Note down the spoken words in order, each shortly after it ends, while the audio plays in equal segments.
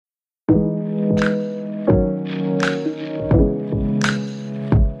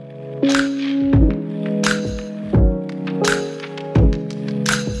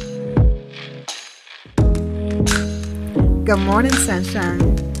Good morning, sunshine.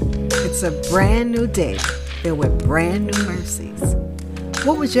 It's a brand new day filled with brand new mercies.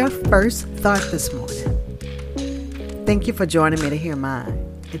 What was your first thought this morning? Thank you for joining me to hear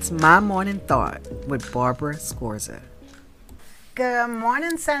mine. It's My Morning Thought with Barbara Scorza. Good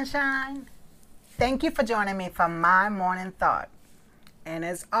morning, sunshine. Thank you for joining me for My Morning Thought. And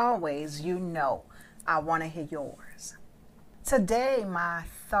as always, you know I want to hear yours. Today, my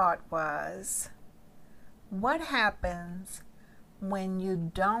thought was, what happens when you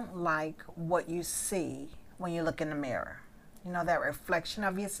don't like what you see when you look in the mirror? You know, that reflection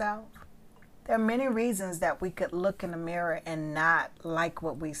of yourself? There are many reasons that we could look in the mirror and not like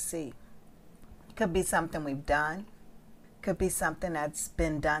what we see. It could be something we've done. It could be something that's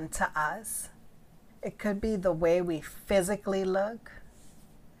been done to us. It could be the way we physically look.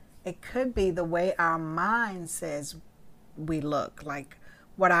 It could be the way our mind says we look, like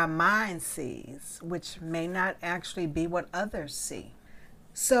what our mind sees, which may not actually be what others see.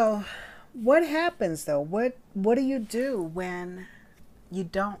 So what happens though? What do you do when you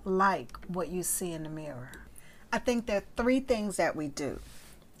don't like what you see in the mirror? I think there are three things that we do.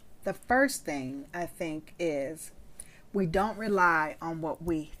 The first thing I think is we don't rely on what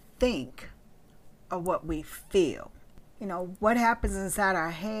we think or what we feel. You know, what happens inside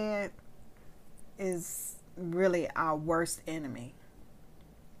our head is really our worst enemy.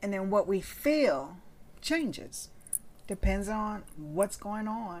 And then what we feel changes. Depends on what's going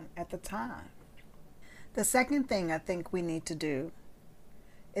on at the time. The second thing I think we need to do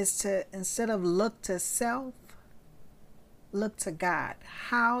is to, instead of look to self, look to God.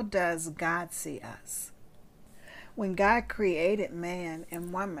 How does God see us? When God created man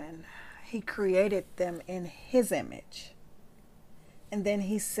and woman, He created them in His image. And then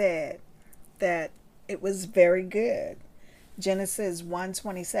He said that it was very good. Genesis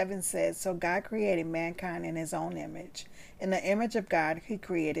 1:27 says, so God created mankind in His own image. In the image of God, He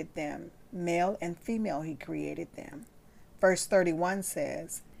created them. Male and female, He created them. Verse 31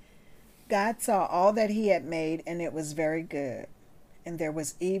 says, God saw all that He had made, and it was very good. And there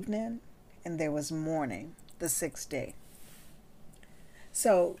was evening, and there was morning, the sixth day.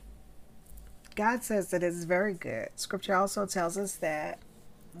 So God says that it is very good. Scripture also tells us that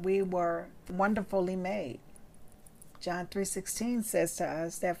we were wonderfully made. John 3:16 says to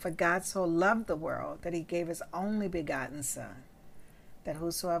us that for God so loved the world that He gave His only begotten Son, that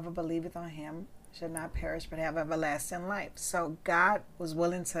whosoever believeth on Him should not perish but have everlasting life. So God was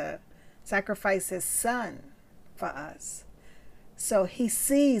willing to sacrifice His Son for us. So He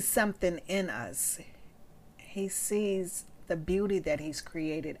sees something in us. He sees the beauty that He's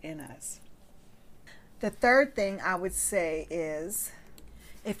created in us. The third thing I would say is,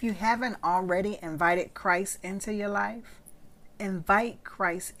 if you haven't already invited Christ into your life, invite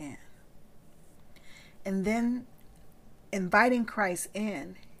Christ in. And then inviting Christ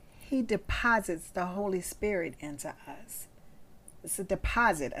in, He deposits the Holy Spirit into us. It's a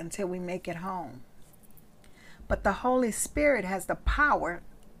deposit until we make it home. But the Holy Spirit has the power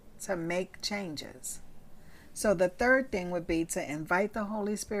to make changes. So the third thing would be to invite the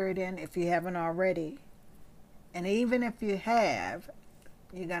Holy Spirit in if you haven't already. And even if you have,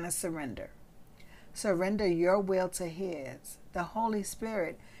 you're going to surrender. Surrender your will to His. The Holy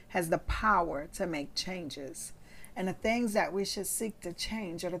Spirit has the power to make changes. And the things that we should seek to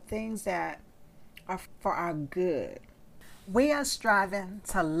change are the things that are for our good. We are striving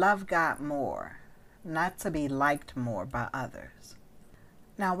to love God more, not to be liked more by others.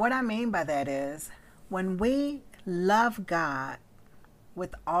 Now, what I mean by that is, when we love God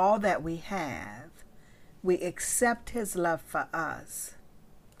with all that we have, we accept His love for us,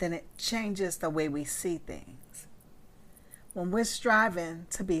 then it changes the way we see things. When we're striving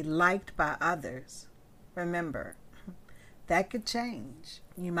to be liked by others, remember, that could change.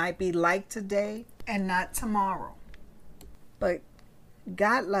 You might be liked today and not tomorrow. But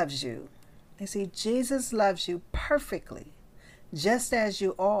God loves you. You see, Jesus loves you perfectly, just as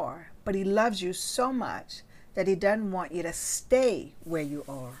you are. But He loves you so much that He doesn't want you to stay where you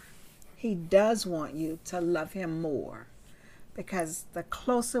are. He does want you to love Him more. Because the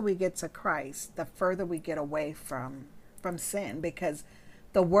closer we get to Christ, the further we get away from sin. Because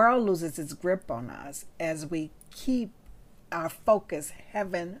the world loses its grip on us as we keep our focus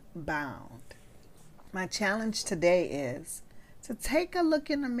heaven bound. My challenge today is to take a look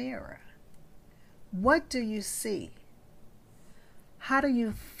in the mirror. What do you see? How do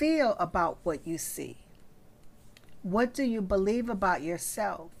you feel about what you see? What do you believe about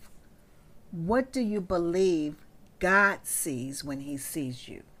yourself? What do you believe God sees when He sees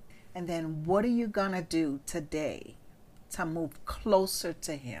you? And then what are you going to do today to move closer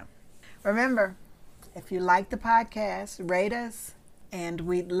to Him? Remember, If you like the podcast, rate us, and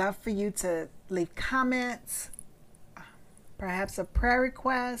we'd love for you to leave comments, perhaps a prayer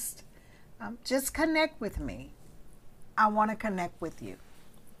request. Just connect with me. I want to connect with you.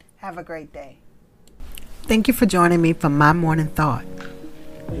 Have a great day. Thank you for joining me for My Morning Thought.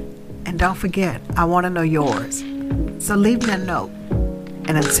 And don't forget, I want to know yours. So leave me a note.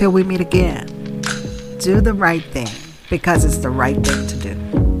 And until we meet again, do the right thing because it's the right thing to do.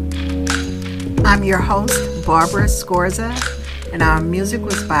 I'm your host, Barbara Scorza, and our music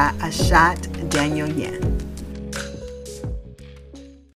was by Ashat Daniel Yen.